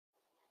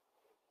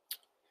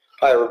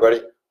Hi everybody,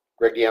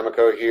 Greg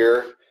D'Amico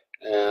here,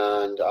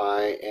 and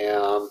I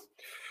am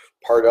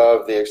part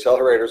of the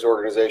Accelerators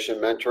Organization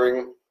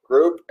mentoring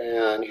group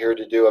and here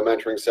to do a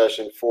mentoring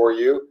session for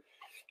you.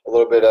 A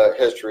little bit of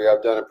history,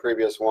 I've done a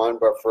previous one,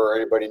 but for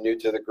anybody new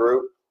to the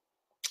group,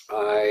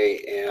 I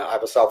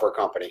have a software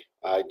company.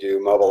 I do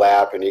mobile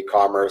app and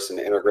e-commerce and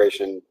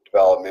integration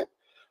development.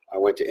 I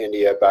went to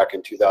India back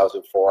in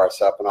 2004. I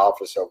set up an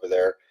office over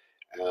there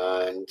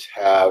and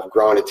have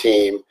grown a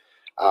team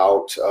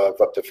out of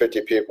up to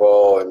 50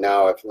 people, and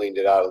now I've leaned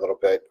it out a little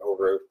bit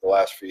over the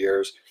last few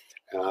years.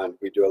 And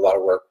we do a lot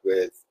of work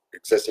with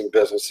existing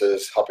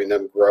businesses, helping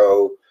them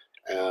grow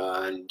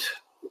and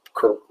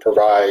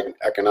provide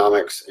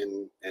economics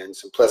and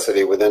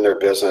simplicity within their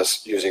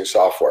business using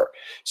software.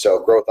 So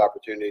growth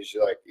opportunities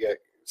like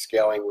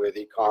scaling with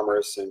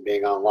e-commerce and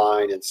being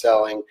online and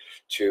selling,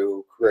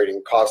 to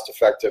creating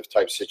cost-effective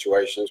type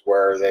situations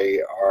where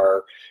they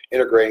are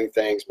integrating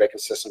things, making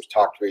systems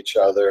talk to each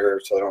other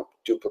so they don't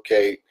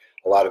duplicate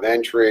a lot of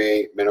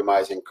entry,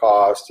 minimizing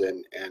cost,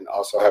 and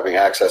also having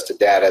access to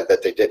data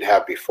that they didn't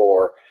have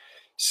before,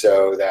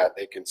 so that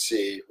they can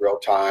see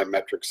real-time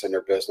metrics in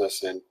their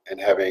business and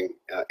having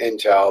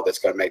intel that's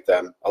going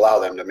to allow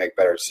them to make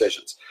better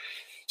decisions.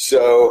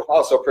 So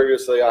also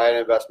previously I had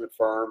an investment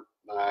firm.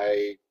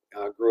 I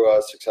grew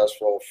a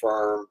successful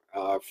firm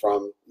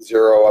from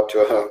zero up to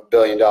 $1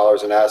 billion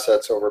in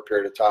assets over a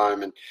period of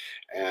time, and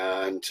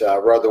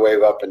rode the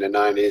wave up in the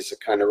 90s. It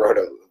kind of rode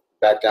it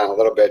back down a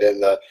little bit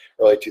in the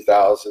early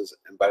 2000s,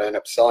 but I ended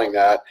up selling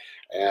that.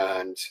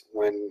 And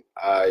when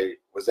I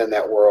was in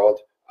that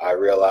world, I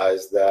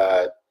realized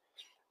that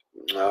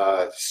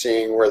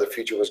seeing where the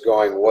future was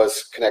going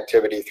was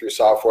connectivity through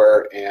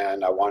software,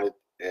 and I wanted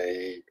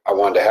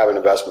to have an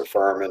investment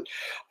firm. And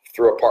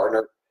through a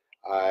partner,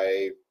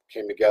 I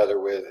came together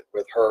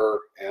with her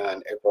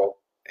and April,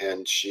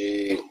 and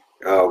she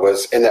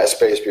was in that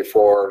space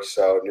before,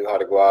 so knew how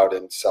to go out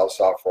and sell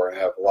software and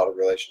have a lot of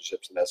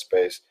relationships in that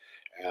space.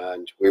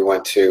 And we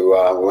went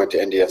to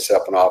India and set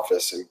up an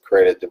office and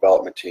created a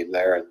development team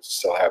there, and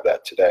still have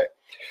that today.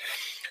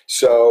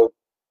 So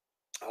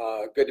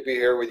good to be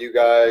here with you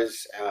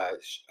guys.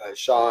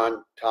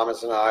 Sean,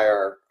 Thomas, and I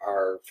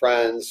are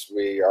friends.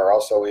 We are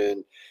also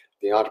in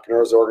the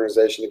Entrepreneurs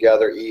Organization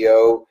together,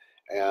 EO,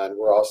 and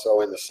we're also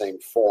in the same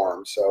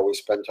forum. So we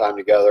spend time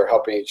together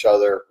helping each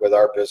other with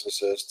our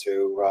businesses.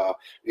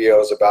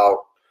 EO is about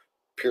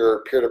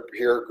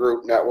peer-to-peer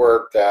group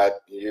network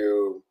that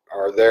you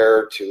are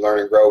there to learn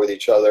and grow with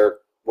each other,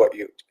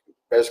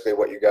 basically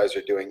what you guys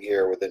are doing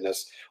here within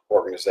this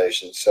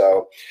organization.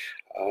 So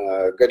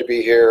good to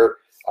be here.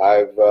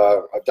 I've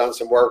done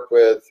some work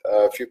with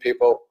a few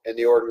people in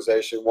the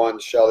organization. One,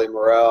 Shelly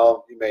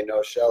Morrell. You may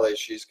know Shelly.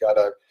 She's got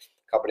a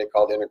company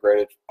called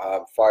Integrated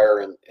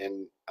Fire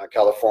in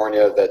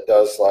California that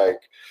does like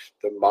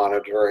the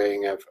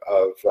monitoring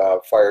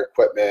of fire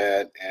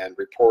equipment and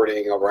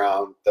reporting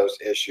around those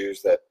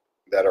issues that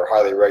are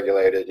highly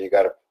regulated. You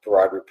got to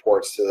provide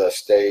reports to the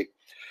state,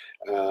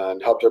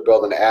 and helped her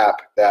build an app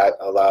that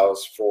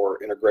allows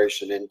for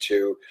integration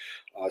into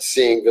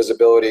seeing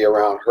visibility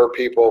around her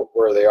people,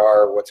 where they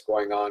are, what's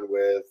going on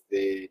with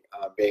the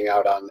being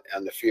out on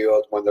the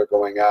field when they're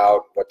going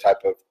out, what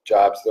type of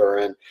jobs they're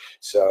in.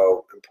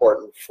 So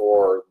important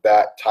for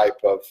that type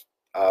of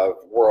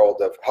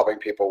world of helping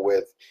people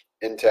with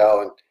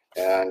intel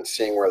and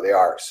seeing where they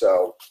are.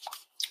 So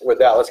with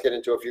that, let's get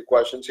into a few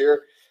questions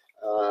here.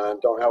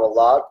 Don't have a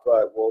lot,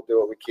 but we'll do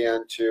what we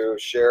can to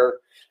share,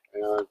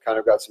 and kind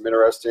of got some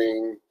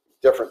interesting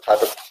different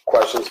type of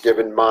questions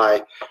given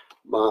my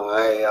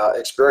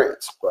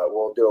experience, but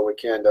we'll do what we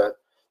can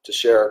to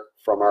share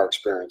from our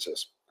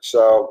experiences.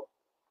 So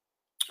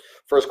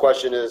first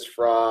question is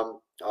from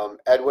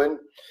Edwin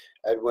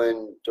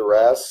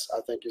Duress,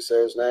 I think you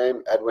say his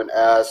name. Edwin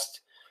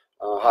asked,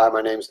 hi,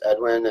 my name's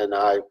Edwin, and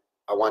I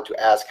want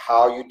to ask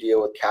how you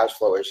deal with cash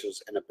flow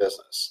issues in a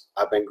business.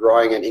 I've been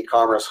growing an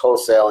e-commerce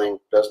wholesaling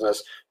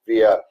business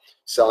via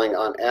selling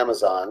on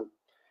Amazon.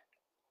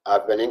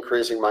 I've been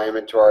increasing my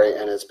inventory,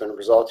 and it's been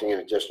resulting in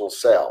additional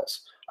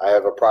sales. I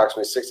have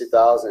approximately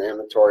 60,000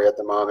 inventory at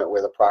the moment,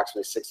 with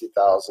approximately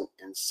 60,000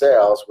 in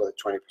sales with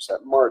a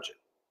 20% margin.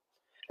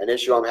 An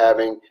issue I'm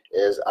having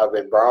is I've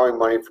been borrowing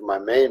money from my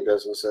main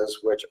businesses,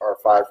 which are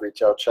 5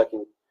 retail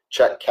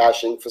check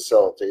cashing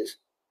facilities.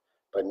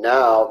 But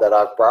now that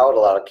I've borrowed a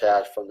lot of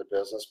cash from the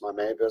business, my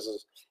main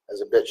business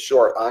is a bit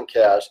short on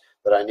cash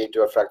that I need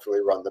to effectively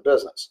run the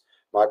business.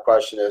 My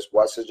question is,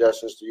 what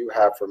suggestions do you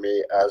have for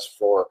me as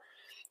far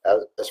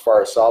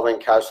as solving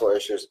cash flow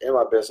issues in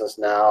my business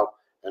now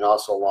and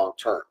also long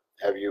term?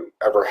 Have you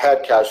ever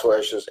had cash flow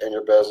issues in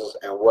your business,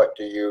 and what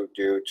do you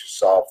do to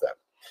solve them?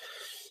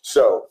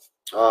 So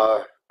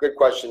good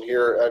question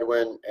here,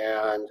 Edwin,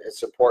 and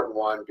it's an important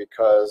one,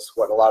 because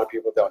what a lot of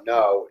people don't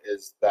know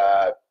is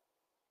that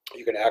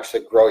you can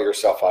actually grow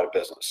yourself out of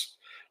business.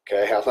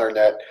 Okay, I learned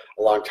that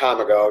a long time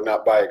ago,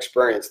 not by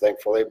experience,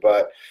 thankfully,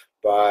 but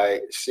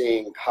by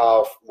seeing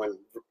how when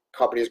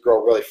companies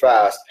grow really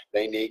fast,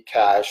 they need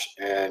cash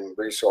and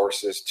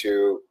resources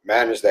to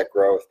manage that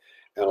growth.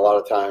 and a lot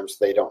of times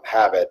they don't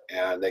have it,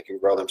 and they can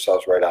grow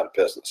themselves right out of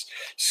business.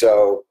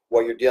 So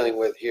what you're dealing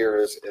with here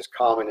is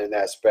common in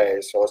that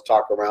space. So let's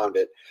talk around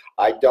it.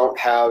 I don't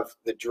have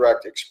the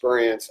direct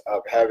experience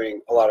of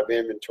having a lot of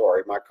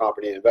inventory. My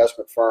company, an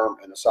investment firm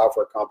and a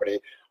software company,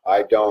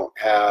 I don't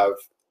have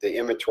the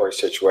inventory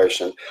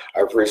situation.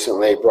 I've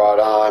recently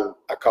brought on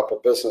a couple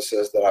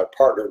businesses that I've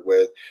partnered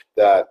with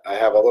that I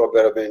have a little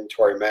bit of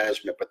inventory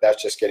management, but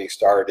that's just getting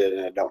started,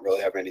 and I don't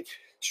really have any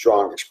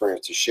strong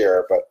experience to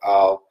share. But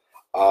I'll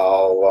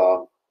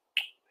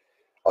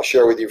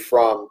share with you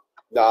from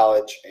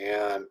knowledge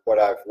and what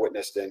I've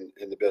witnessed in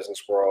the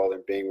business world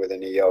and being with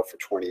an EO for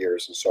 20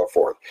 years and so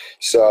forth.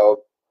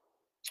 So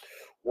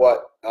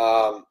what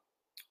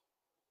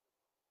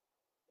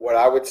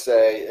I would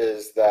say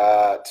is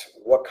that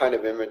what kind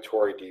of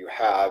inventory do you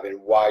have, and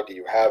why do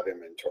you have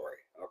inventory?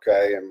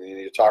 Okay, I mean,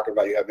 you're talking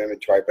about you have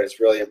inventory, but it's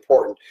really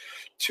important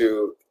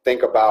to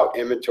think about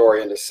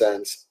inventory in the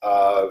sense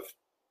of,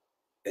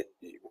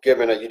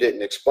 given that you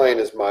didn't explain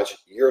as much,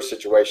 your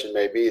situation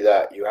may be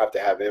that you have to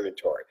have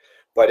inventory.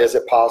 But is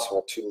it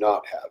possible to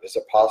not have? Is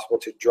it possible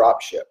to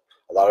drop ship?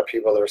 A lot of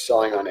people that are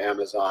selling on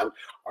Amazon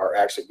are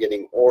actually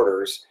getting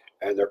orders,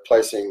 and they're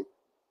placing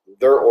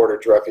their order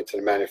directly to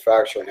the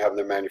manufacturer and having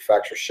the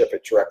manufacturer ship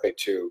it directly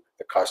to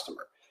the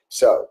customer.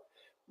 So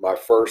my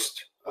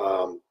first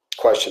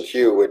question to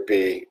you would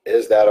be,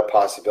 is that a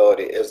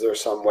possibility? Is there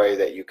some way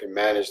that you can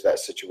manage that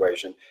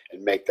situation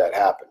and make that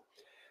happen?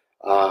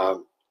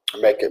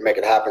 Make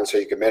it happen so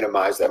you can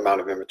minimize the amount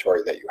of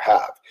inventory that you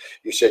have.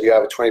 You said you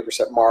have a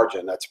 20%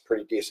 margin. That's a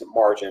pretty decent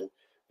margin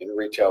in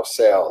retail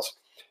sales.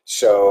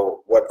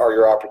 So what are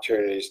your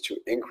opportunities to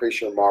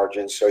increase your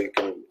margin so you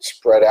can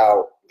spread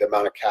out the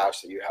amount of cash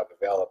that you have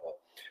available?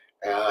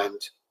 And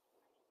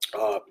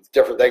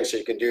different things that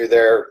you can do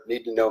there.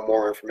 Need to know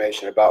more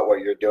information about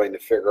what you're doing to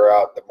figure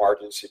out the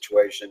margin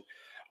situation.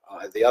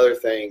 The other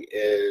thing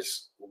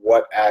is,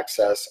 what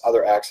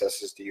other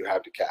accesses do you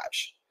have to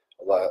cash?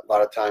 A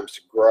lot of times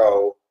to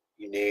grow,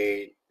 you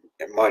need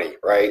money,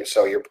 right?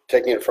 So you're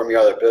taking it from your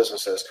other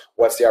businesses.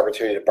 What's the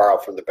opportunity to borrow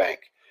from the bank?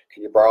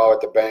 Can you borrow at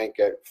the bank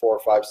at 4,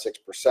 5,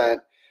 6%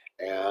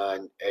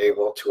 and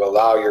able to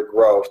allow your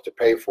growth to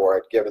pay for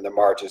it, given the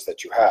margins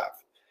that you have?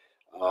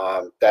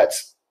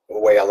 That's the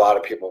way a lot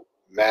of people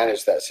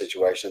manage that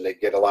situation. They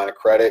get a line of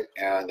credit,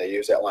 and they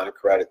use that line of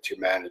credit to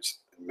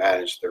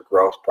manage their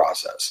growth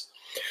process.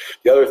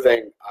 The other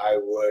thing I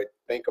would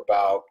think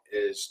about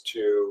is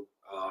to,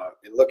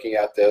 in looking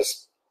at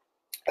this,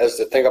 is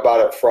to think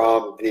about it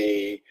from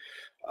the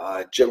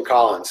Jim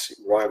Collins,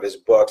 one of his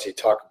books. He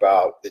talked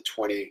about the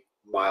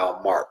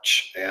 20-mile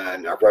march,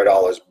 and I've read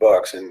all his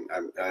books, and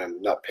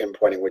I'm not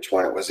pinpointing which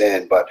one it was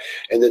in, but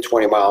in the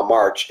 20-mile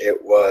march, it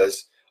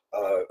was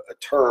a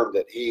term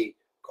that he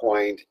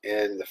coined,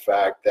 in the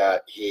fact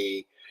that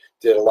he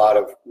did a lot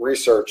of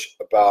research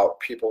about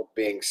people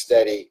being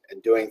steady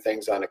and doing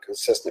things on a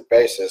consistent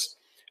basis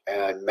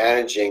and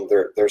managing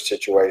their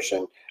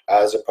situation,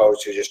 as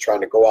opposed to just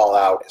trying to go all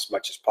out as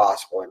much as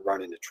possible and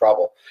run into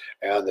trouble.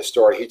 And the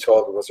story he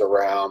told was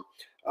around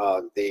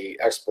an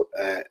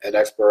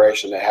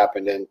exploration that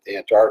happened in the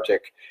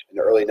Antarctic in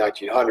the early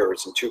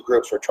 1900s, and two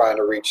groups were trying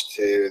to reach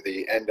to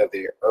the end of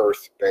the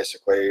Earth,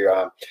 basically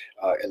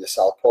in the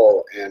South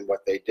Pole. And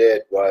what they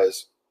did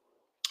was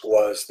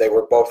they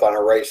were both on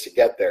a race to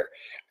get there,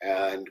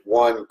 and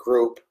one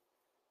group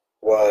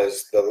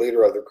was, the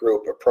leader of the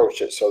group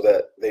approached it so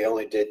that they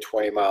only did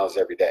 20 miles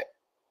every day.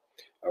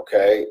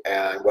 Okay,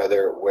 and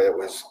whether it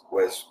was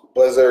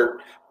blizzard,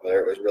 whether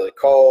it was really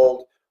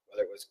cold,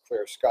 whether it was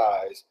clear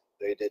skies,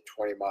 they did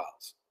 20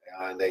 miles,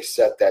 and they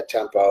set that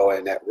tempo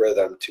and that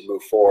rhythm to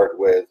move forward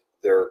with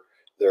their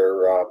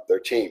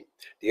team.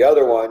 The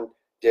other one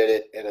did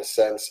it in a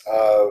sense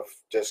of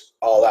just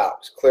all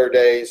out. Clear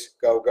days,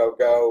 go, go,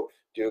 go.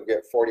 Do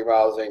get 40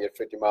 miles in, get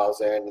 50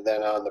 miles in, and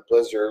then on the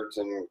blizzards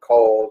and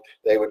cold,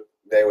 they would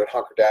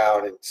hunker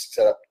down and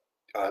set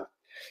up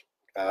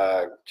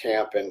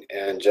camp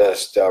and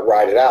just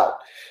ride it out.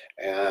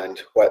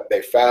 And what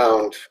they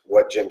found,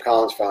 what Jim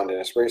Collins found in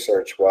his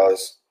research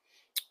was,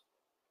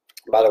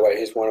 by the way,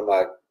 he's one of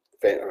my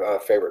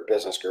favorite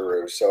business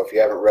gurus. So if you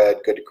haven't read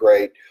Good to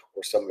Great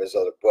or some of his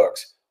other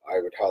books, I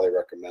would highly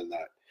recommend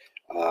that.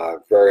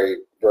 Very,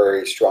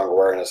 very strong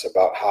awareness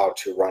about how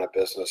to run a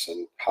business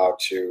and how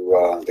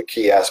to, the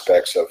key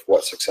aspects of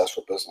what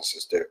successful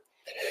businesses do.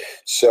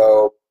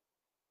 So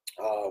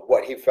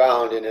what he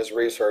found in his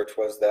research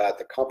was that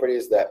the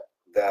companies that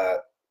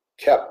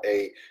kept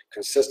a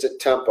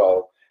consistent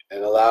tempo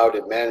and allowed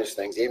to manage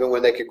things, even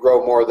when they could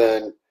grow more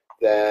than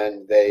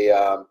they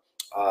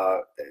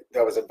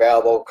that was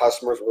available,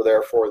 customers were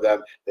there for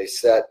them, they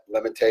set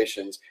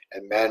limitations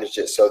and managed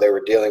it so they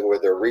were dealing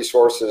with their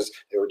resources,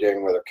 they were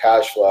dealing with their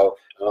cash flow,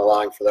 and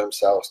allowing for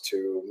themselves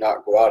to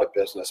not go out of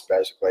business,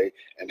 basically,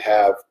 and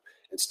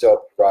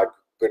still provide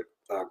good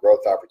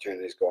growth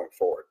opportunities going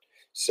forward.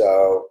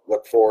 So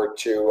look forward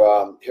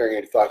to hearing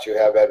any thoughts you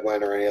have,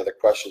 Edwin, or any other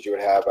questions you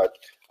would have.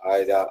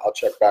 I'll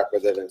check back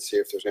with it and see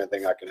if there's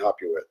anything I can help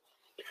you with.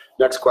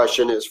 Next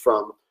question is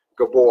from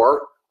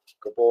Gabor.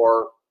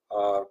 Gabor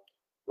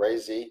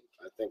Razy,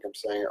 I think I'm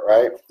saying it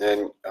right.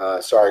 And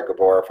sorry,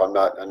 Gabor, if I'm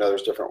not. I know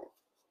there's different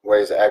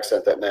ways to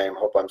accent that name.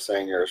 Hope I'm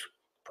saying yours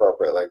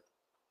appropriately.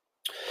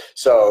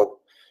 So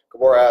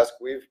Gabor asks,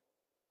 we've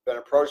been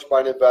approached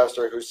by an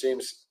investor who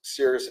seems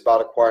serious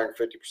about acquiring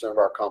 50% of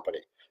our company.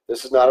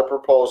 This is not a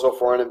proposal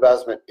for an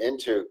investment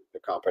into the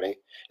company.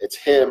 It's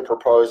him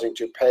proposing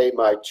to pay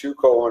my two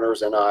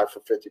co-owners and I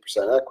for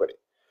 50% equity.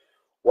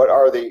 What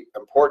are the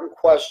important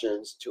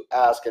questions to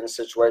ask in a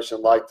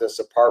situation like this,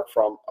 apart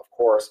from, of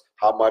course,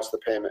 how much the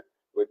payment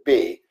would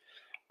be?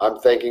 I'm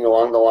thinking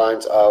along the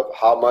lines of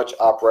how much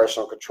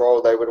operational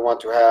control they would want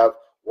to have,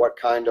 what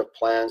kind of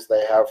plans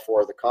they have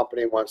for the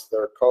company once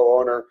they're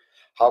co-owner,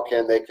 how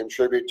can they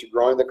contribute to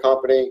growing the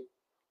company,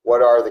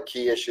 what are the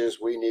key issues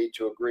we need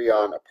to agree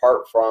on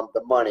apart from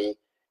the money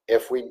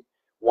if we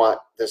want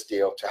this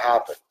deal to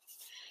happen.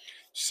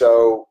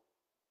 So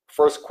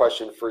first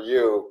question for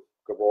you,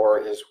 Gabor,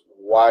 is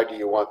why do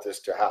you want this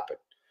to happen?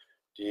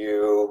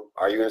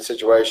 Are you in a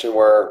situation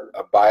where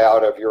a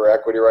buyout of your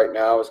equity right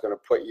now is going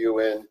to put you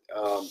in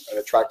an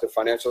attractive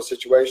financial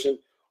situation?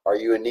 Are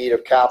you in need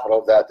of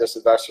capital that this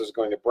investor is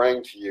going to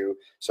bring to you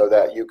so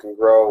that you can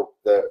grow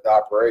the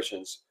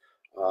operations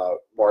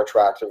more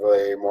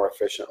attractively, more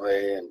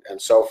efficiently,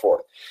 and so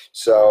forth?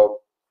 So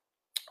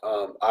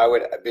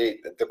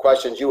the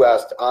questions you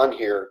asked on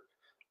here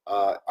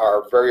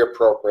are very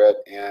appropriate,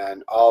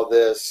 and all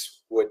this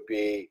would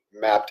be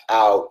mapped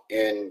out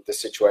in the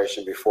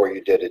situation before you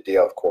did a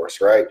deal, of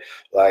course, right?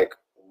 Like,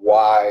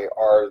 why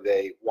are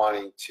they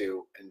wanting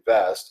to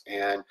invest,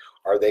 and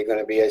are they going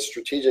to be a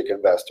strategic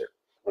investor?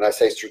 When I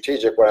say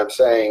strategic, what I'm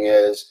saying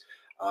is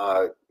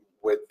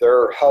with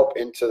their help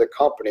into the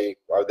company,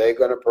 are they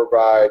going to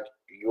provide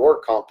your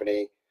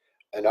company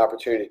an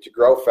opportunity to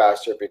grow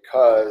faster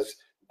because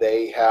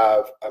they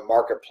have a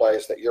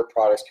marketplace that your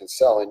products can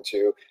sell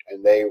into,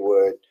 and they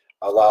would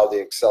allow the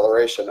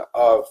acceleration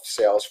of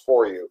sales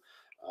for you.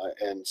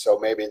 And so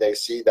maybe they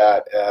see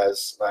that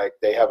as like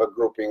they have a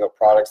grouping of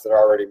products that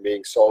are already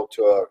being sold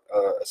to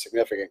a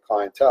significant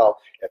clientele.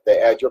 If they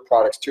add your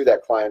products to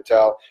that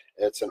clientele,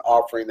 it's an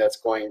offering that's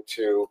going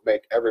to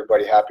make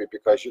everybody happy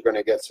because you're going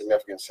to get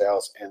significant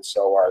sales, and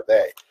so are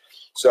they.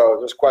 So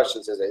there's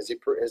questions.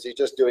 Is he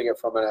just doing it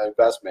from an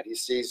investment? He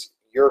sees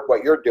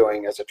what you're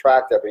doing as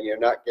attractive, and you're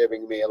not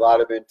giving me a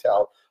lot of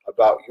intel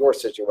about your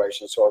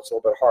situation, so it's a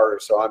little bit harder.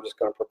 So I'm just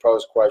going to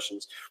propose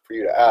questions for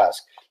you to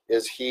ask.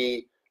 Is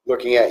he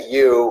looking at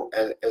you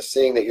and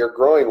seeing that you're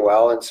growing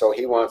well, and so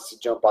he wants to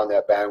jump on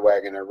that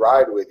bandwagon and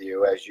ride with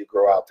you as you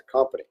grow out the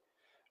company?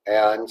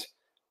 And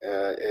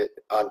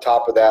on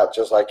top of that,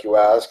 just like you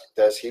asked,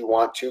 does he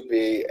want to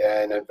be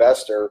an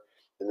investor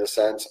in the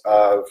sense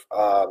of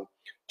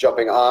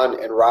jumping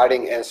on and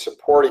riding and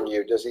supporting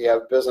you? Does he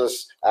have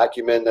business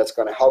acumen that's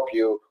going to help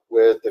you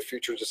with the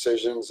future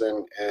decisions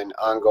and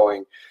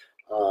ongoing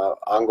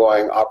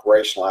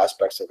operational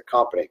aspects of the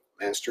company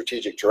and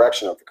strategic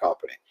direction of the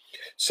company?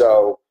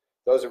 So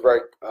those are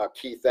very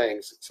key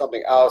things.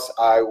 Something else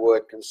I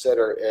would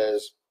consider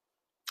is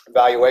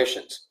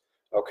valuations.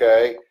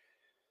 Okay,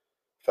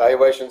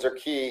 valuations are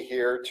key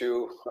here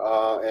too,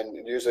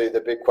 and usually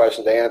the big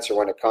question to answer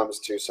when it comes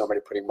to somebody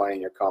putting money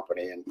in your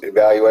company. And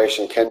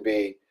evaluation can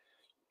be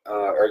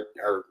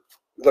are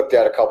looked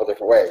at a couple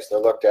different ways. They're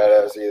looked at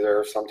as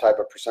either some type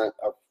of percent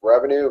of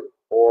revenue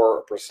or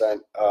a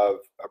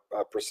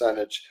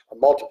percentage, a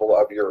multiple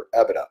of your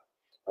EBITDA.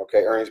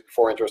 Okay, earnings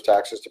before interest,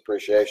 taxes,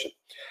 depreciation.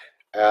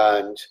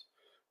 And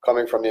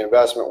coming from the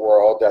investment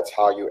world, that's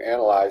how you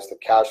analyze the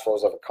cash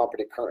flows of a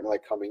company currently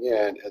coming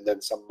in, and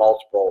then some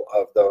multiple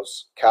of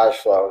those cash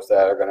flows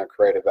that are going to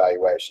create a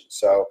valuation.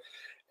 So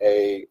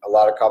a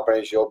lot of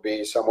companies, you'll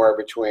be somewhere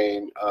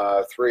between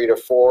 3 to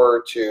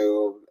 4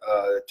 to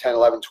 10,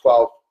 11,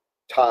 12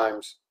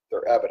 times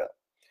their EBITDA.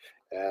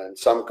 And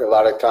a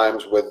lot of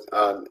times with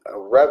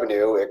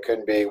revenue, it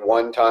can be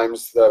 1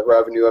 times the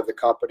revenue of the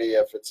company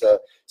if it's a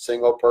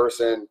single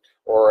person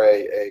or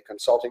a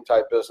consulting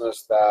type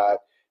business, that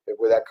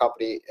with that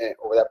company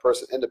or that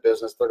person in the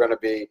business, they're going to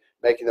be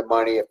making the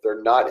money. If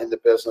they're not in the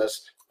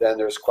business, then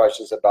there's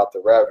questions about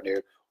the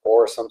revenue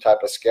or some type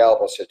of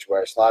scalable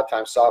situation. A lot of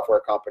times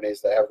software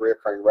companies that have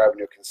recurring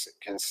revenue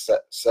can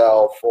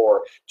sell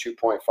for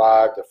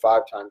 2.5 to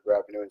 5 times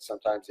revenue, and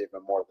sometimes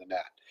even more than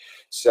that.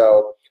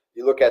 So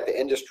you look at the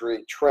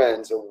industry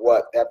trends of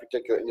what that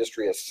particular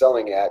industry is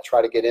selling at,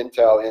 try to get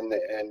intel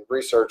and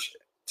research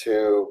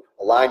to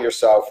align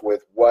yourself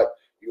with what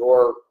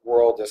your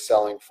world is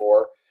selling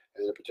for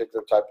and the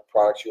particular type of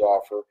products you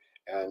offer,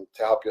 and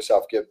to help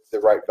yourself give the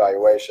right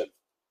valuation.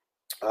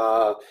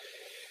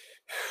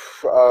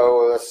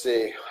 Let's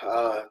see.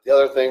 The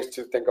other things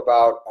to think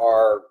about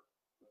are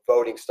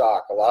voting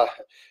stock.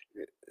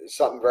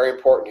 Something very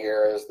important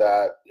here is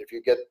that if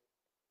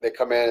they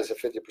come in as a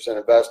 50%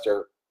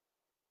 investor,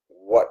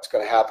 what's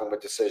going to happen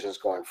with decisions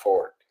going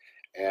forward?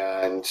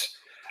 And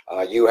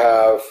you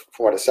have,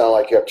 from what it sounds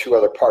like, you have 2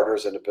 other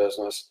partners in the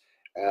business,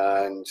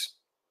 and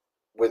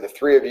with the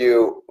 3 of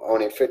you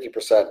owning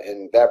 50%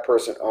 and that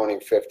person owning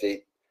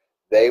 50,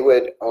 they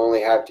would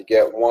only have to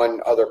get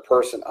 1 other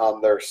person on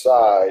their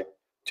side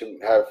to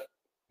have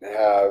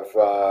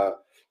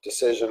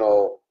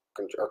decisional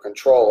or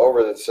control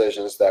over the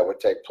decisions that would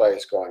take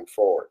place going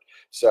forward.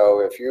 So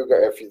if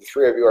the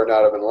three of you are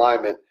not in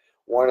alignment,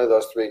 one of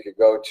those three could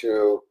go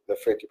to the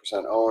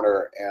 50%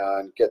 owner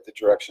and get the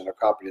direction of the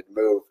company to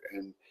move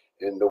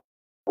in the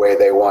way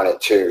they want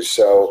it to.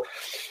 So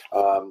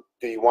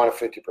do you want a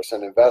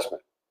 50%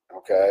 investment?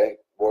 Okay,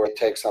 or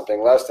take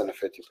something less than a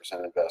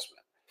 50%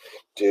 investment.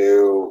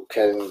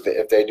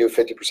 If they do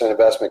 50%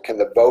 investment, can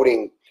the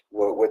voting,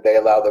 would they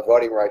allow the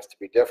voting rights to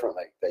be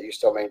differently? That you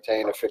still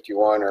maintain a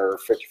 51 or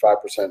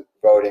 55%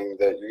 voting,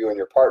 that you and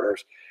your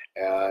partners,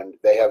 and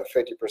they have a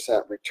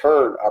 50%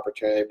 return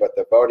opportunity, but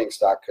the voting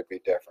stock could be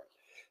different.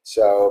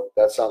 So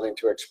that's something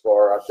to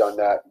explore. I've done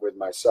that with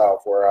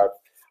myself, where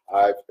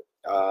I've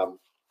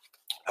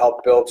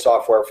helped build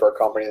software for a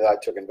company that I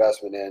took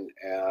investment in,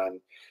 and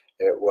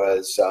it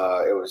was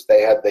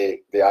they had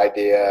the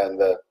idea and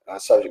the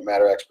subject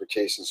matter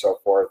expertise and so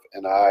forth,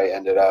 and I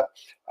ended up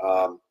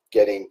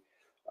getting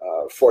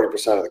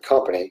 40% of the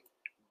company,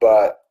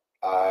 but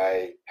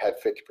I had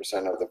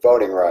 50% of the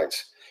voting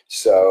rights,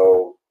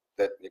 so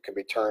that it can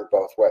be turned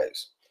both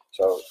ways.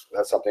 So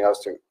that's something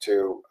else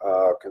to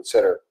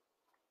consider.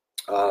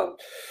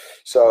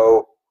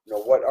 So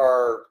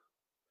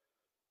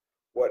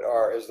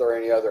is there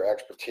any other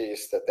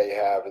expertise that they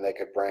have and they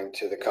could bring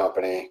to the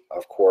company,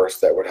 of course,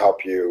 that would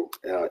help you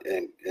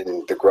in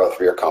the growth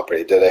of your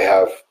company? Do they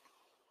have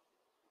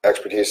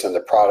expertise in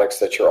the products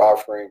that you're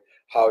offering?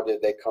 How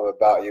did they come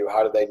about you?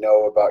 How did they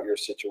know about your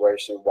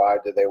situation? Why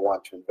did they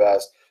want to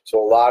invest?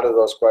 So a lot of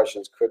those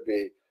questions could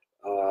be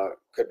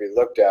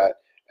looked at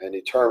in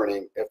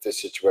determining if the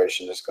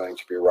situation is going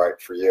to be right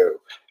for you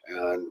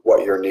and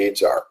what your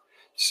needs are.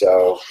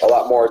 So a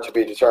lot more to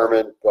be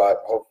determined,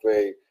 but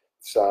hopefully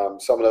some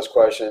of those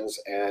questions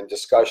and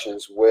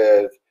discussions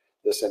with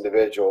this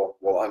individual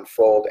will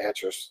unfold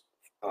answers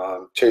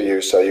to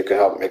you, so you can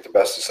help make the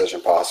best decision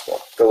possible.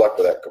 Good luck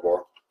with that,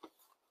 Gabor.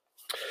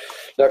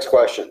 Next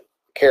question,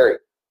 Carrie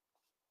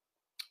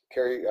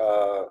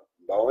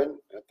Bowen,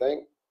 I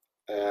think.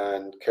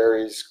 And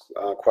Carrie's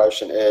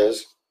question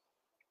is,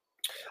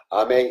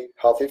 I'm a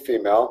healthy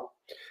female.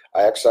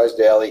 I exercise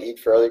daily, eat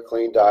fairly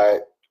clean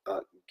diet,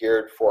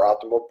 geared for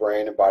optimal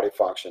brain and body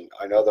function.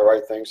 I know the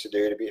right things to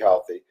do to be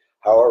healthy.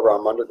 However,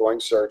 I'm undergoing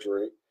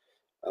surgery,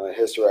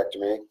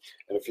 hysterectomy,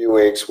 in a few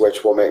weeks,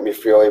 which will make me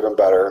feel even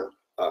better.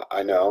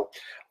 I know.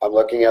 I'm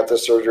looking at the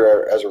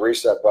surgery as a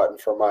reset button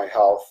for my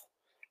health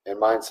and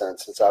mindset,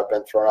 since I've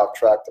been thrown off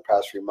track the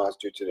past few months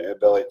due to the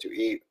inability to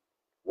eat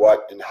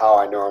what and how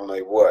I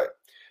normally would.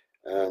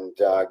 And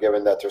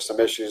given that there's some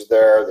issues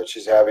there, that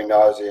she's having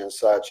nausea and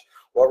such,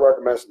 what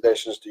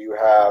recommendations do you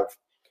have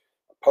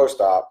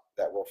post-op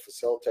that will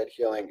facilitate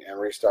healing and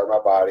restart my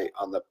body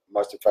on the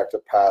most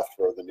effective path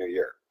for the new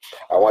year?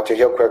 I want to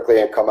heal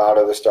quickly and come out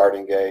of the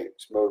starting gate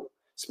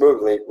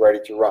smoothly, ready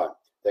to run.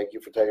 Thank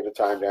you for taking the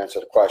time to answer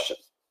the question.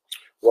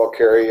 Well,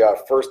 Carrie,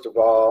 first of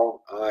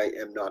all, I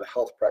am not a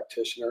health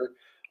practitioner.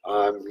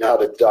 I'm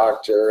not a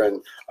doctor,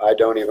 and I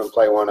don't even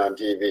play one on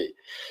TV.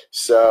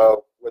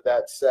 So with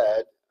that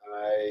said,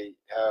 I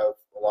have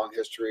a long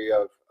history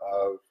of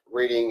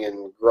reading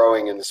and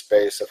growing in the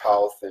space of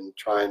health and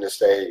trying to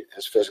stay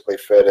as physically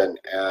fit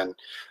and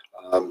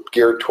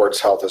geared towards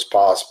health as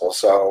possible.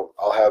 So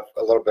I'll have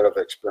a little bit of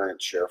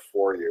experience share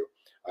for you.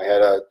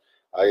 I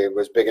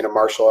was big into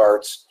martial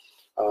arts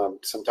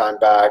some time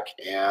back,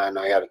 and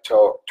I had a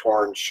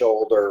torn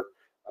shoulder,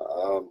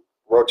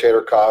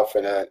 rotator cuff,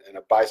 and a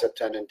bicep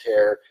tendon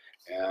tear,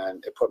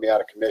 and it put me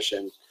out of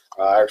commission.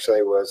 I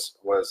actually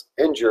was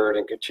injured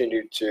and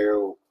continued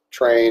to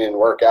train and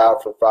work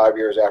out for 5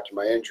 years after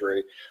my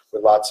injury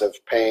with lots of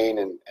pain,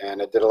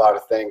 and I did a lot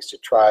of things to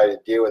try to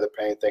deal with the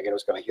pain, thinking it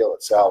was going to heal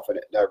itself, and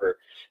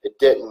it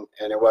didn't.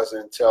 And it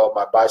wasn't until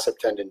my bicep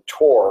tendon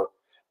tore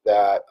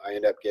that I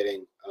ended up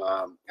getting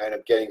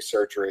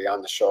surgery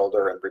on the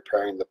shoulder and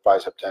repairing the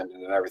bicep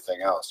tendon and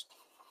everything else.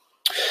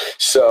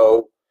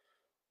 So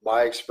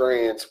my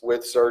experience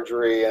with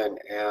surgery and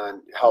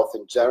health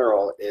in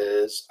general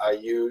is I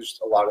used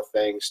a lot of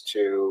things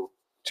to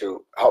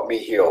help me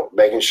heal,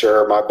 making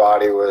sure my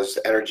body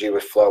energy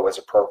with flow was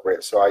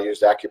appropriate. So I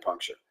used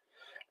acupuncture,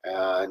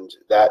 and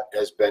that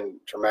has been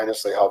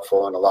tremendously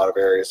helpful in a lot of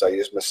areas. I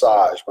used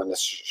massage when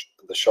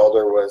the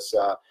shoulder was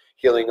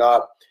healing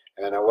up,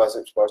 and I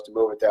wasn't supposed to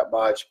move it that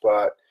much,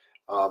 but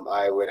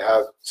I would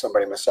have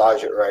somebody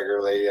massage it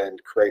regularly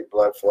and create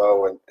blood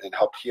flow and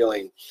help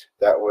healing.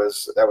 That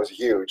was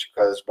huge,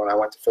 because when I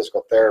went to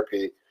physical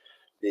therapy,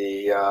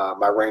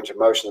 my range of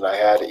motion that I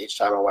had each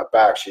time I went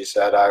back, she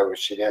said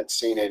she hadn't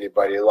seen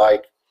anybody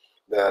like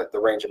the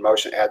range of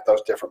motion at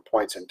those different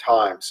points in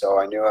time. So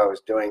I knew I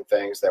was doing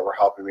things that were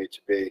helping me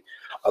to be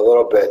a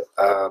little bit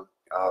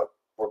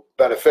more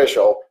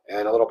beneficial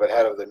and a little bit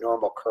ahead of the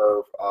normal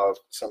curve of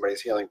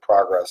somebody's healing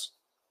progress.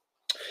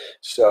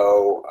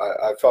 So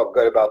I felt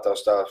good about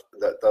those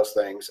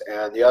things.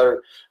 And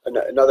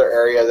another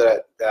area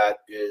that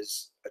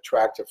is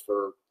attractive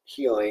for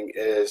healing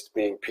is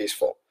being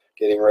peaceful,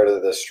 getting rid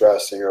of the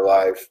stress in your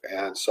life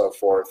and so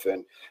forth.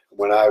 And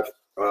when I've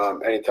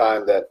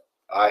anytime that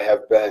I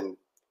have been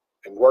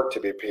and work to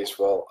be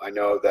peaceful, I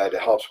know that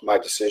it helps my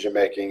decision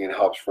making and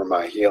helps for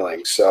my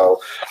healing. So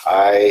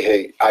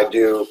I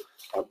do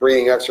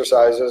breathing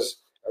exercises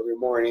every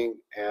morning,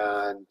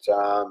 and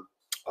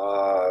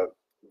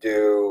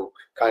do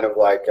kind of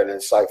like an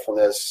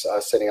insightfulness,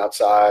 sitting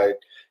outside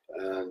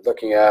and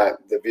looking at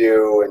the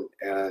view,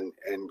 and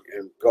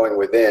going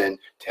within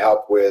to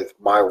help with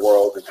my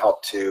world and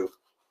help to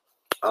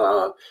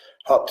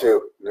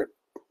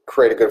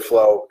create a good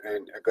flow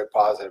and a good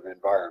positive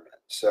environment.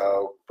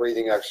 So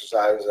breathing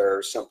exercises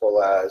are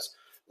simple as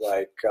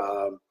like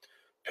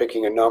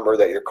picking a number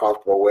that you're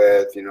comfortable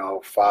with,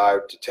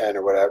 5 to 10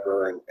 or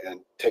whatever,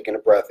 and taking a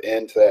breath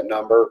into that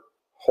number,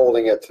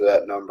 holding it to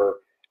that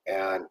number,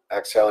 and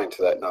exhaling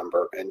to that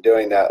number, and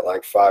doing that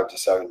like 5 to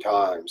 7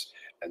 times.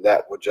 And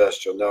that will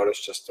you'll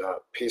notice just a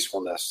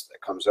peacefulness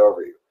that comes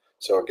over you.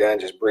 So again,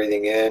 just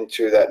breathing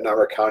into that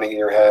number, counting in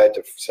your head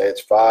to say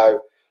it's 5,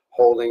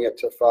 holding it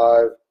to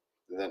 5,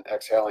 and then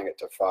exhaling it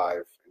to 5,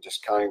 and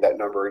just counting that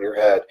number in your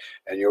head.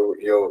 And you'll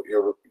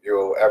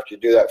after you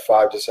do that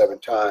 5 to 7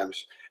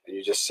 times, and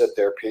you just sit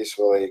there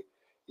peacefully,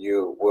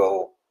 you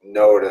will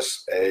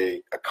notice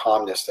a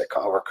calmness that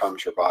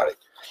overcomes your body.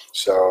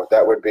 So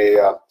that would be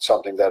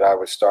something that I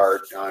would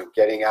start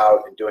getting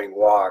out and doing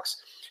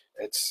walks.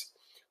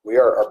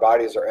 Our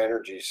bodies are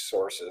energy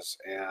sources,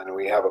 and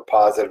we have a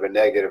positive and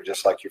negative,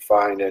 just like you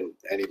find in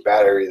any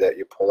battery that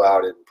you pull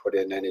out and put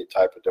in any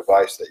type of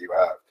device that you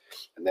have.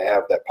 And they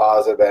have that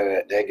positive end and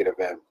that negative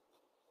end.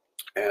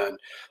 And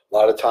a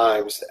lot of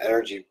times the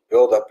energy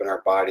buildup in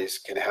our bodies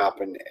can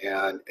happen,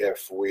 and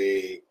if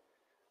we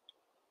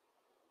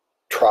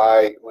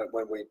try,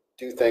 when we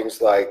do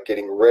things like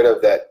getting rid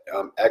of that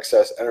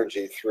excess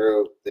energy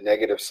through the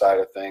negative side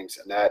of things,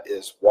 and that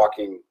is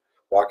walking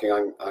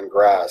on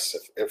grass.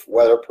 If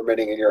weather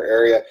permitting in your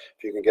area,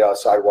 if you can get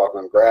outside, walk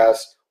on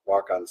grass,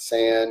 walk on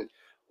sand,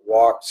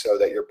 walk so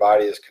that your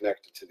body is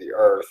connected to the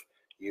earth,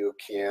 you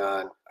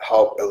can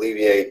help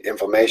alleviate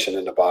inflammation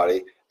in the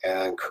body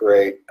and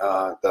create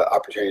the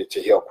opportunity to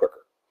heal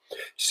quicker.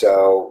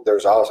 So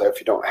there's also, if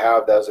you don't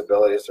have those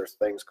abilities, there's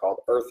things called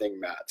earthing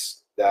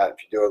mats that if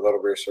you do a little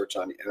research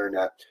on the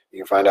internet, you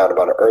can find out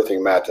about an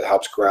earthing mat that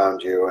helps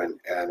ground you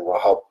and will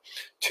help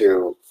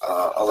to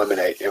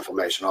eliminate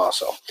inflammation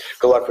also.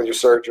 Good luck with your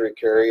surgery,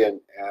 Carrie,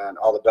 and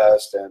all the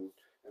best, and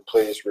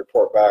please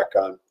report back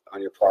on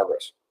your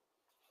progress.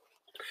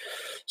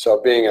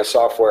 So being a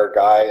software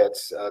guy,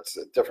 it's a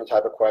different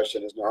type of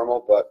question as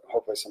normal, but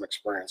hopefully some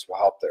experience will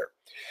help there.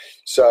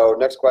 So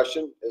next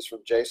question is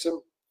from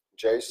Jason.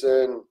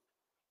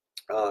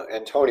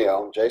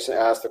 Antonio. Jason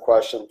asked the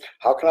question,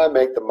 how can I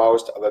make the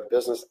most of a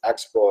business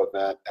expo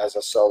event as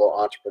a solo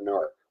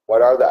entrepreneur?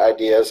 What are the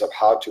ideas of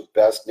how to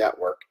best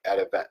network at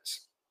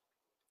events?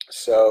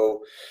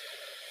 So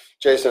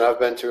Jason, I've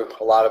been to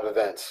a lot of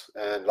events,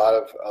 and a lot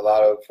of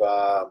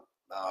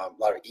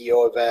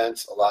EO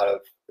events, a lot of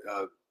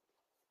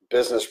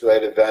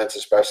business-related events,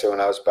 especially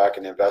when I was back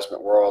in the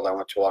investment world. I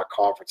went to a lot of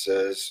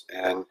conferences,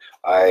 and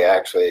I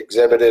actually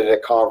exhibited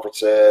at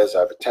conferences.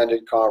 I've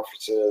attended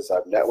conferences.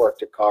 I've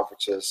networked at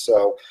conferences.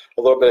 So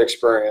a little bit of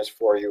experience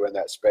for you in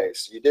that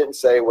space. You didn't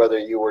say whether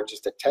you were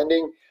just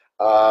attending.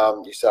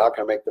 You said, how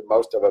can I make the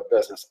most of a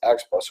business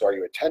expo? So are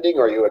you attending,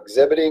 or are you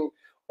exhibiting,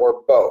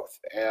 or both?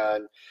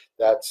 And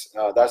that's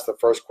the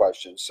first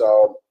question.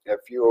 So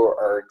if you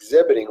are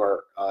exhibiting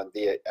or at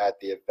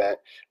the event,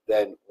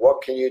 then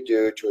what can you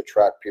do to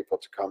attract people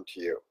to come to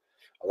you?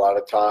 A lot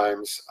of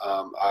times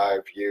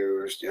I've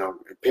used,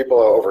 people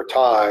over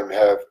time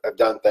have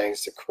done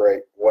things to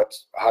create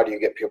how do you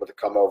get people to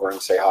come over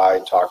and say hi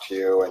and talk to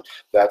you? And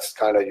that's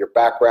kind of your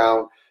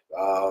background,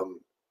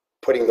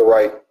 putting the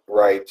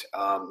right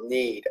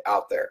need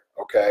out there,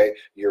 okay?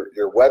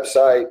 Your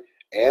website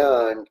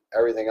and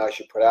everything else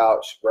you put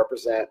out should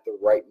represent the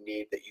right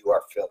need that you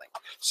are feeling.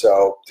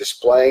 So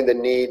displaying the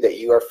need that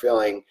you are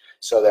feeling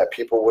so that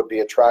people would be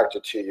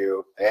attracted to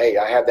you. Hey,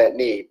 I have that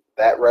need.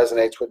 That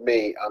resonates with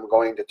me. I'm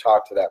going to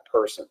talk to that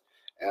person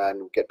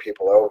and get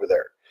people over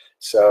there.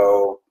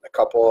 So a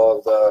couple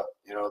of the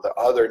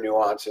other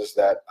nuances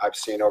that I've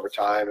seen over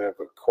time, and of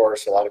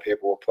course a lot of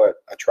people will put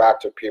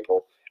attractive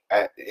people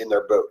in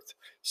their booth.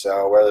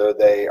 So whether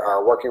they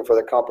are working for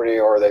the company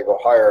or they go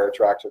hire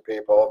attractive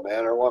people,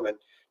 man or woman,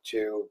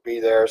 to be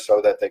there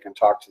so that they can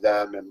talk to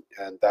them,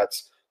 and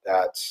that's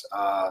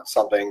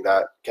something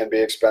that can be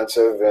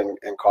expensive and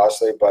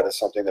costly, but it's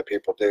something that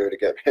people do to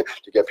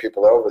get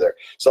people over there.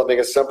 Something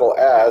as simple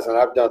as, and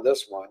I've done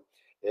this one,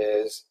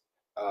 is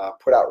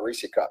put out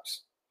Reese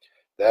cups.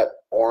 That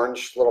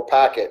orange little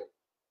packet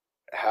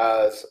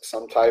has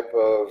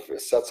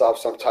sets off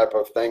some type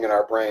of thing in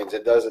our brains.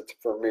 It does it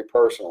for me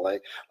personally.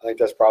 I think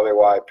that's probably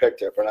why I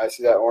picked it. When I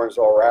see that orange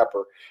little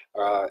wrapper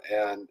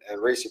and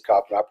Reese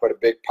cup, and I put a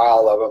big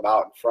pile of them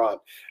out in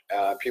front,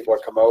 people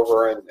would come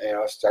over and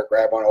start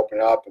grabbing one, open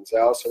it up, and say,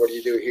 "Oh, so what do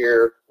you do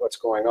here? What's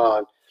going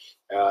on?"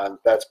 And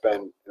that's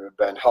been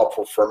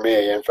helpful for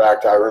me. In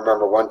fact, I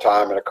remember one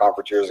time at a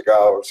conference years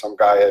ago, some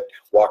guy had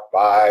walked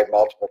by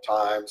multiple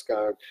times,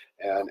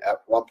 and at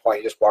one point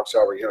he just walks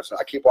over. So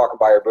I keep walking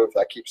by your booth,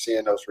 I keep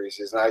seeing those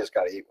Reese's, and I just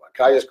got to eat one.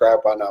 Can I just grab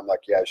one? I'm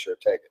like, yeah, sure,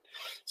 take it.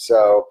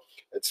 So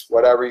it's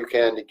whatever you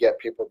can to get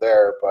people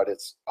there, but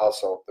it's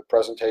also the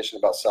presentation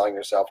about selling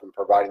yourself and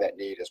providing that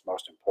need is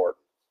most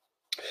important.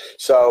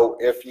 So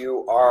if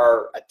you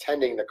are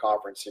attending the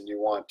conference and you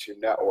want to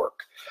network,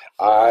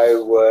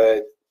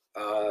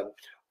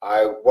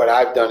 what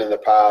I've done in the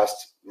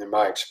past, in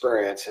my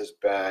experience, has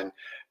been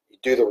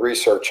do the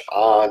research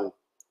on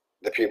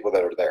the people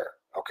that are there.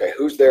 Okay,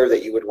 who's there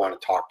that you would want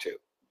to talk to?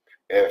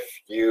 If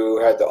you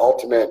had the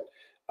ultimate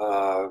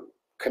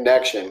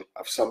connection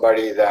of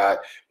somebody that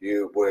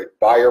you would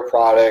buy your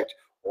product,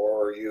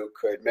 or you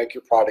could make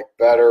your product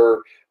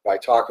better by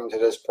talking to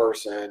this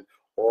person,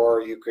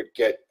 or you could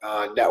get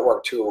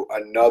network to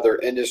another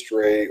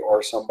industry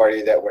or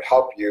somebody that would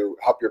help your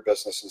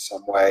business in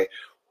some way.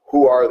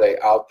 Who are they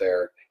out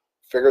there?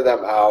 Figure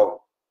them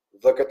out,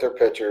 look at their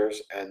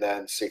pictures, and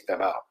then seek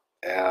them out,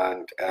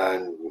 and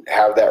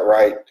have that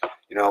right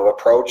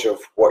approach of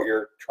what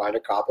you're trying to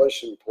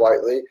accomplish, and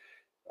politely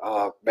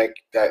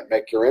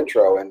make your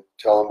intro and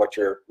tell them what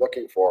you're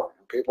looking for.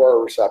 And people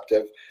are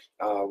receptive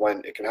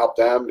when it can help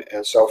them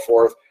and so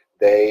forth.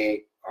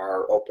 They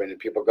are open, and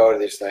people go to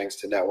these things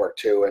to network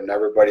too, and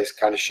everybody's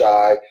kind of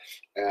shy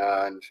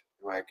and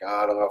like,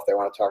 I don't know if they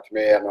want to talk to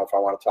me, I don't know if I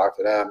want to talk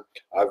to them.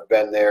 I've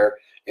been there.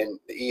 In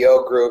the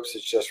EO groups,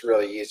 it's just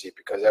really easy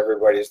because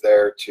everybody's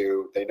there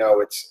they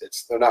know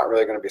they're not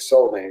really going to be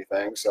sold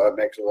anything, so it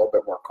makes it a little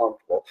bit more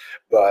comfortable,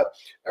 but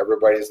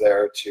everybody's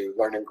there to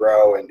learn and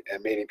grow, and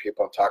meeting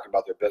people and talking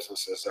about their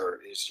businesses,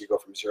 you go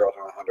from 0 to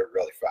 100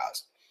 really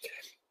fast.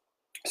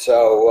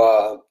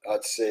 So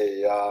let's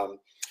see,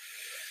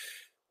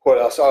 what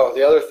else? Oh,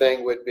 the other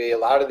thing would be a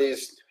lot of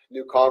these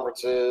new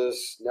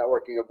conferences,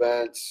 networking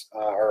events,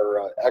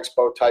 or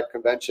expo type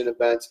convention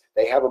events,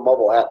 they have a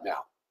mobile app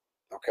now.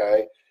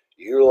 Okay,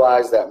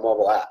 utilize that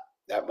mobile app.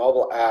 That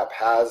mobile app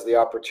has the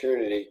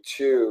opportunity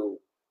to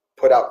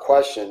put out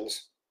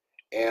questions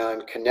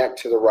and connect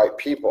to the right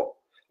people.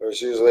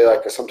 There's usually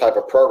like some type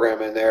of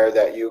program in there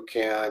that you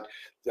can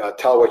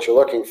tell what you're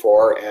looking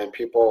for, and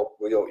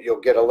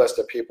you'll get a list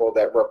of people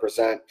that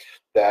represent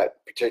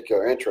that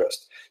particular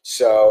interest.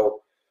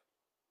 So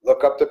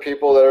look up the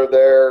people that are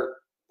there.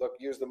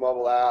 Use the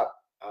mobile app.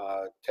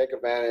 Take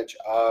advantage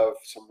of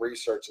some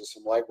research and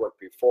some legwork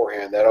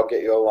beforehand. That'll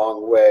get you a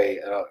long way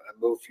and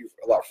move you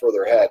a lot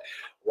further ahead.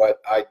 What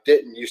I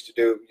didn't used to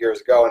do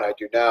years ago, and I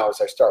do now, is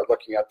I start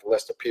looking at the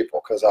list of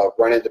people, because I'll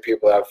run into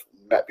people that I've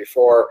met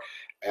before,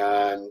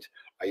 and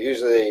I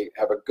usually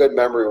have a good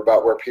memory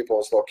about where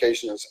people's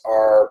locations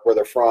are, where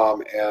they're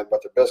from, and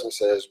what their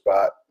business is,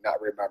 but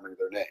not remembering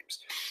their names.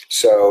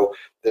 So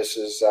this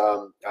is,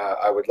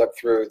 I would look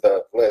through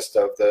the list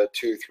of the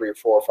 200, 300,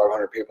 400,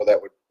 500 people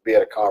that would be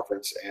at a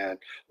conference and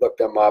look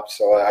them up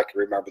so I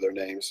can remember their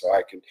names, so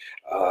I can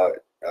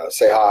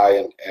say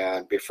hi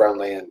and be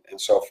friendly and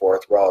so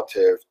forth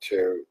relative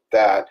to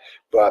that.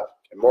 But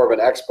more of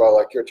an expo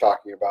like you're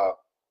talking about,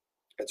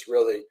 it's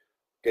really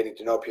getting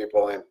to know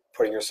people and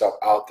putting yourself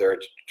out there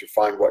to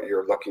find what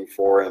you're looking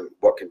for and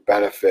what can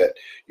benefit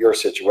your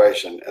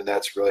situation. And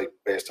that's really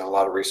based on a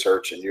lot of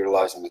research and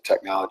utilizing the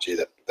technology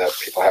that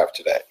people have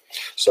today.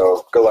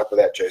 So good luck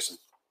with that, Jason.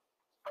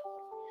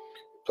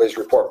 Please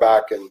report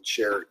back and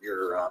share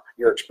your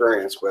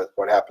experience with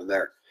what happened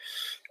there.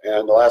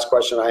 And the last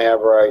question I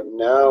have right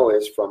now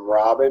is from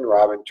Robin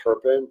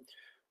Turpin.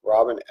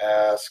 Robin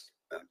asks,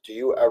 do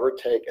you ever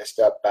take a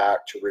step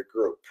back to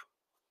regroup?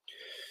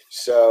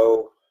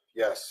 So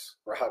yes,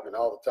 Robin,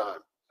 all the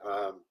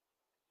time.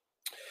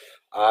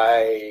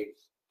 I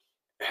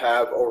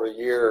have over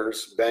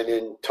years been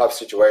in tough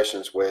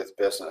situations with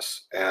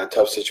business and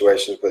tough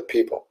situations with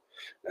people.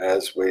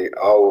 As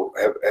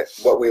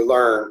what we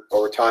learn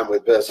over time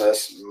with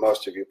business,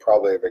 most of you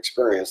probably have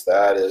experienced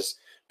that, is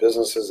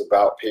business is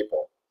about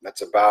people.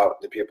 That's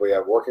about the people you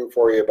have working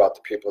for you, about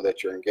the people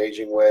that you're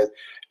engaging with,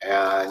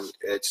 and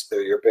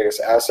they're your biggest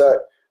asset,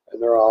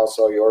 and they're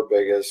also your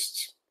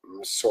biggest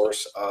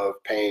source of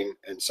pain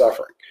and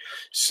suffering.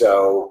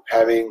 So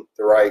having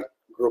the right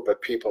group of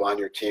people on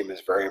your team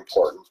is very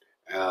important,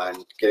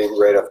 and getting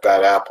rid of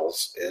bad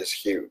apples is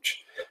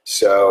huge.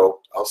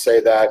 So I'll say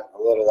that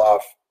a little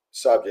off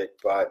subject,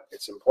 but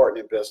it's important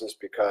in business,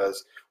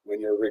 because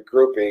when you're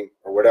regrouping,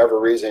 or whatever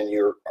reason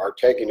you are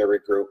taking to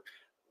regroup,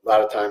 a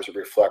lot of times it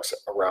reflects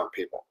around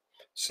people.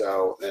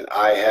 So, and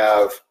I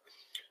have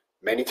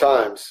many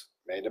times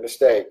made the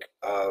mistake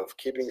of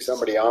keeping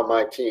somebody on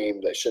my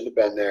team that shouldn't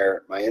have been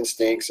there. My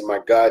instincts and my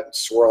gut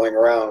swirling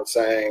around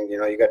saying, you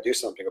got to do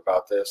something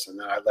about this. And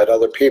then I let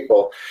other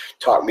people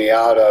talk me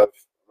out of,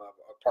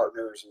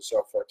 partners and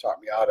so forth,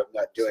 talk me out of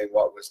not doing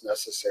what was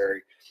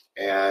necessary.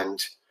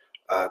 And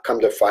come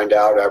to find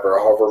out,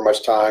 however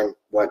much time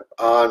went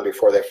on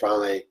before they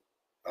finally,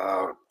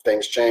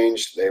 things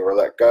changed, they were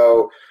let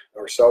go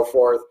or so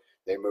forth,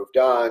 they moved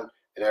on,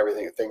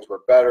 and things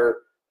were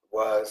better.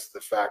 was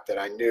the fact that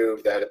I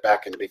knew that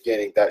back in the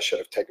beginning that should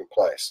have taken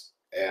place.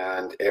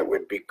 And it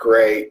would be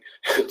great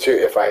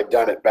if I had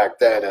done it back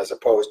then, as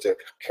opposed to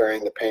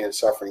carrying the pain and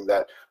suffering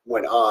that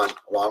went on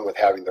along with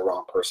having the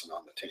wrong person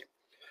on the team.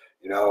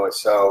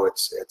 So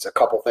it's a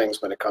couple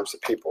things when it comes to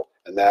people,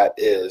 and that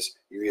is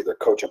you either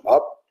coach them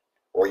up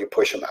or you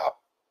push them out.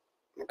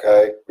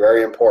 Okay,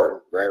 very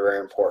important, very, very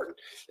important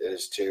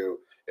is to,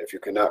 if you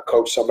cannot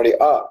coach somebody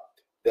up,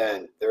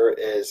 then there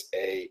is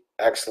a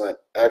excellent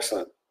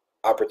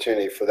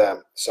opportunity for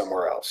them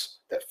somewhere else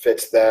that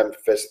fits them,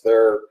 fits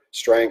their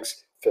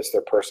strengths, fits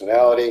their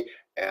personality,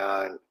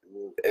 and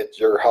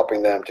you're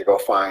helping them to go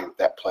find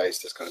that place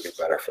that's going to be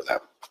better for them.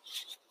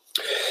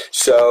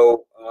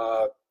 So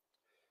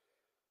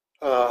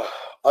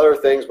other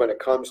things when it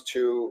comes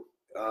to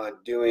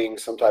doing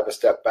some type of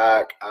step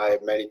back, I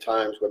many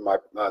times with my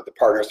the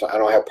partners, I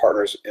don't have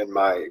partners in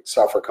my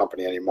software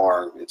company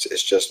anymore.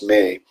 It's just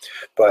me.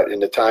 But in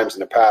the times in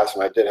the past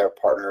when I did have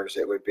partners,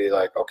 it would be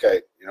like,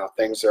 okay,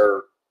 things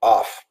are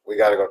off. We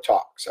got to go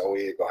talk. So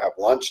we go have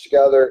lunch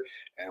together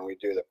and we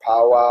do the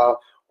powwow,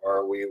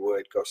 or we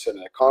would go sit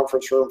in a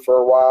conference room for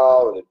a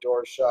while with the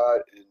door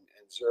shut and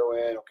zero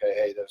in. Okay,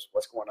 hey,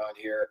 what's going on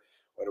here?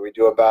 What do we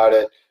do about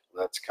it?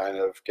 Let's kind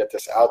of get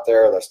this out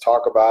there. Let's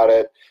talk about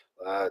it.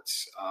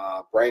 Let's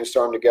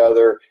brainstorm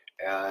together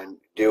and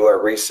do a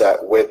reset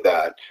with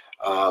that.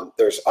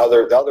 There's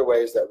the other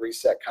ways that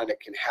reset kind of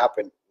can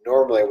happen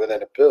normally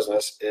within a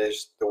business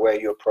is the way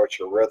you approach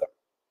your rhythm.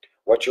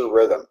 What's your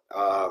rhythm?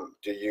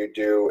 Do you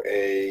do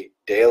a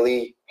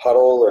daily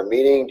huddle or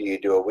meeting? Do you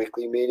do a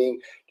weekly meeting?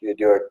 Do you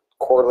do a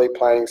quarterly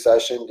planning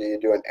session? Do you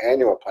do an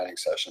annual planning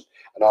session?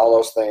 And all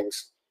those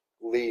things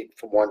lead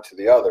from one to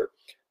the other.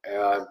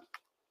 And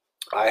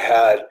I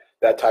had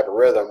that type of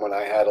rhythm when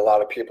I had a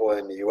lot of people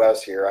in the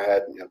U.S. here. I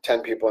had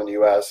 10 people in the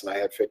U.S. and I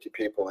had 50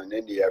 people in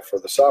India for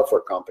the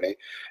software company.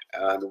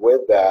 And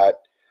with that,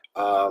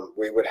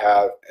 we would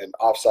have an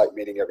offsite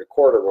meeting every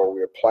quarter where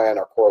we would plan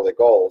our quarterly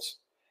goals.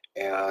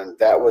 And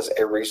that was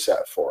a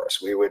reset for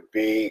us. We would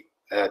be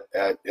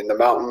in the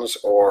mountains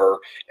or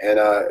in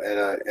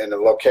a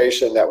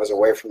location that was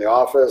away from the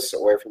office,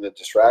 away from the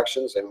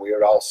distractions, and we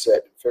would all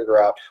sit and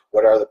figure out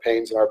what are the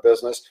pains in our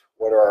business,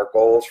 what are our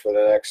goals for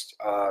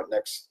the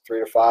next 3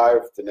 to 5,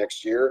 the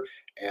next year,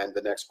 and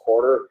the next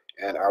quarter,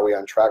 and are we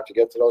on track to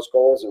get to those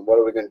goals, and what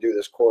are we going to do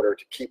this quarter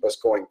to keep us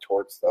going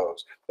towards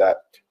that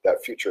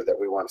future that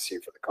we want to see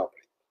for the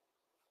company.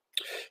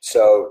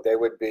 So they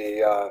would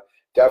be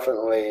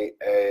definitely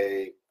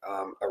a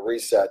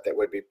reset that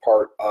would be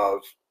part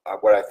of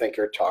what I think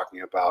you're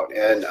talking about.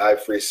 And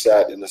I've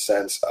reset in the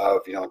sense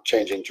of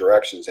changing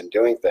directions and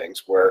doing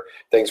things where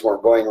things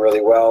weren't going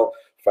really well.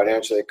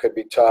 Financially it could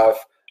be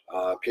tough,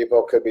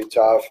 people could be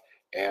tough,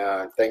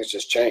 and things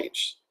just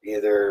changed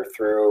either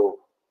through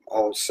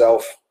own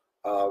self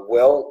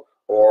will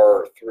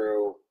or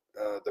through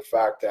the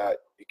fact that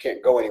you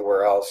can't go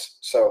anywhere else,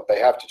 so they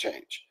have to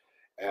change.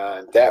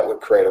 And that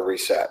would create a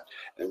reset.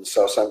 And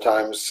so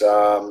sometimes,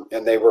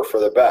 and they were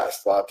for the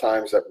best. A lot of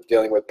times I'm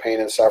dealing with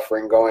pain and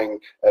suffering going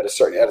at a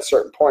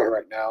certain point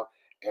right now,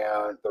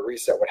 and the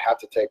reset would have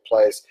to take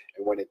place.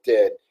 And when it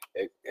did,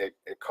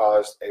 it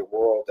caused a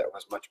world that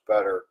was much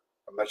better,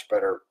 a much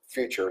better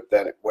future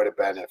than it would have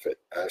been if it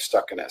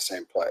stuck in that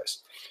same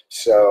place.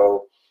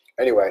 So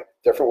anyway,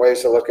 different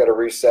ways to look at a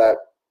reset,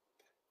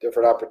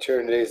 different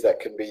opportunities that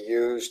can be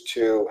used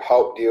to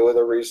help deal with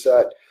a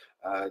reset.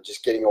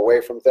 Just getting away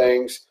from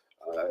things,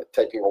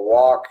 taking a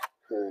walk,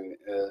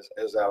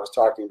 as I was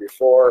talking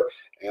before,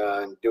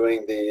 and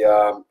doing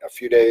a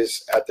few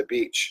days at the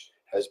beach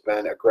has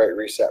been a great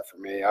reset for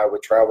me. I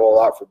would travel a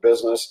lot for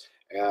business,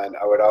 and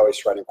I would always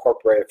try to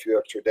incorporate a few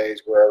extra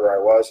days wherever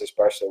I was,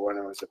 especially when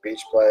it was a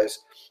beach place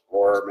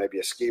or maybe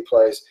a ski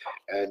place.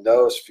 And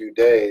those few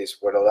days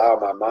would allow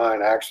my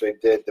mind, I actually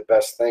did the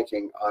best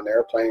thinking on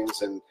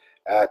airplanes and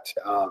at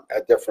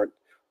different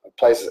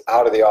places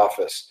out of the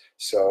office.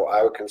 So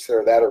I would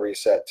consider that a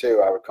reset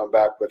too. I would come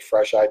back with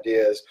fresh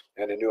ideas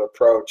and a new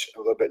approach, a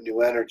little bit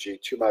new energy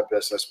to my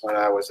business when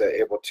I was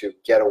able to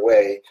get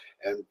away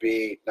and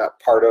be not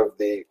part of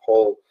the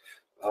whole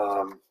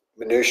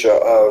minutia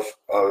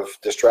of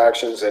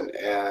distractions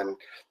and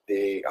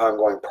the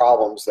ongoing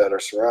problems that are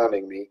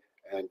surrounding me,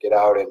 and get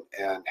out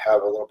and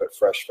have a little bit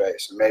fresh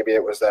face. And maybe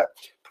it was that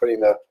putting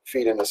the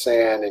feet in the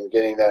sand and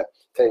getting that,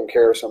 taking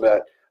care of some of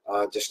that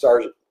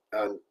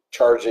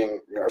charging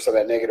some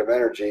of that negative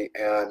energy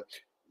and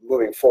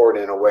moving forward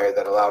in a way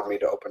that allowed me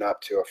to open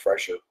up to a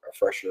fresher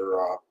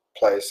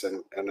place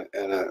and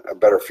a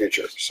better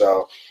future.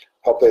 So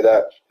hopefully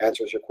that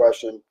answers your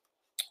question,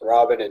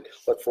 Robin, and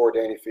look forward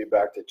to any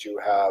feedback that you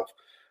have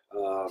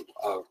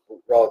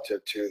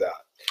relative to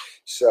that.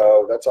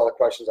 So that's all the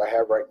questions I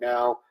have right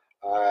now.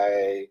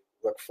 I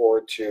look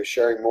forward to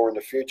sharing more in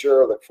the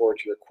future. I look forward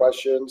to your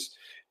questions.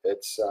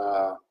 It's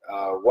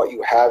what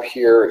you have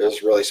here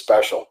is really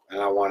special,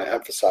 and I want to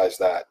emphasize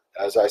that.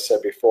 As I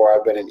said before,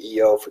 I've been an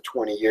EO for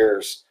 20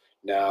 years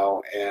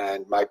now,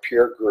 and my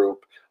peer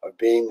group of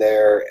being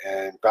there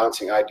and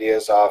bouncing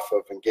ideas off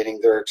of and getting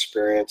their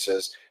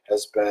experiences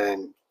has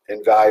been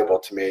invaluable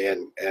to me,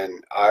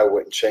 and I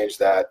wouldn't change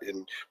that.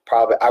 And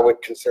probably I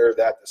would consider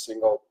that the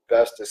single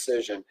best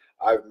decision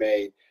I've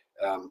made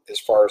as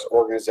far as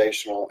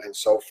organizational and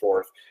so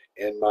forth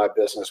in my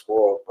business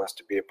world, was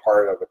to be a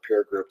part of a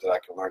peer group that I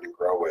can learn and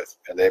grow with.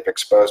 And they've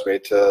exposed me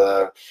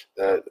to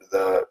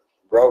the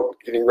road,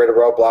 getting rid of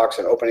roadblocks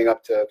and opening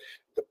up to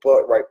the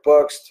right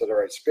books, to the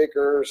right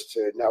speakers,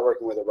 to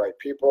networking with the right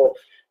people.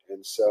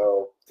 And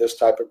so this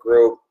type of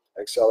group,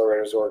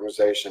 Accelerators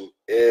organization,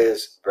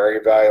 is very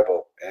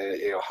valuable, and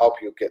it'll help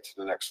you get to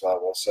the next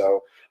level.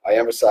 So I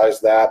emphasize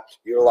that.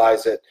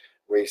 Utilize it.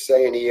 We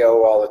say in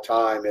EO all the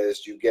time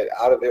is you get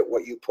out of it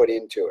what you put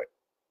into it.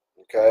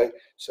 Okay,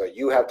 so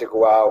you have to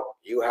go out,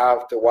 you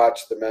have to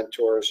watch the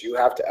mentors, you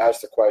have to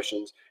ask the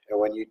questions, and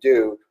when you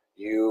do,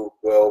 you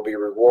will be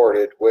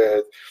rewarded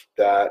with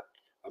that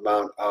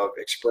amount of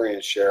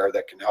experience share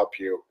that can help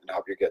you and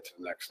help you get to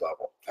the next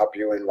level, help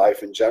you in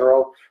life in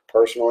general,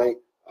 personally,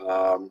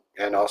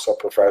 and also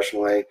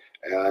professionally,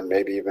 and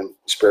maybe even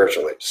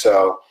spiritually.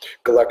 So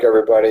good luck,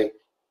 everybody,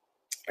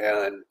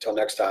 and until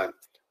next time,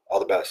 all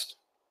the best.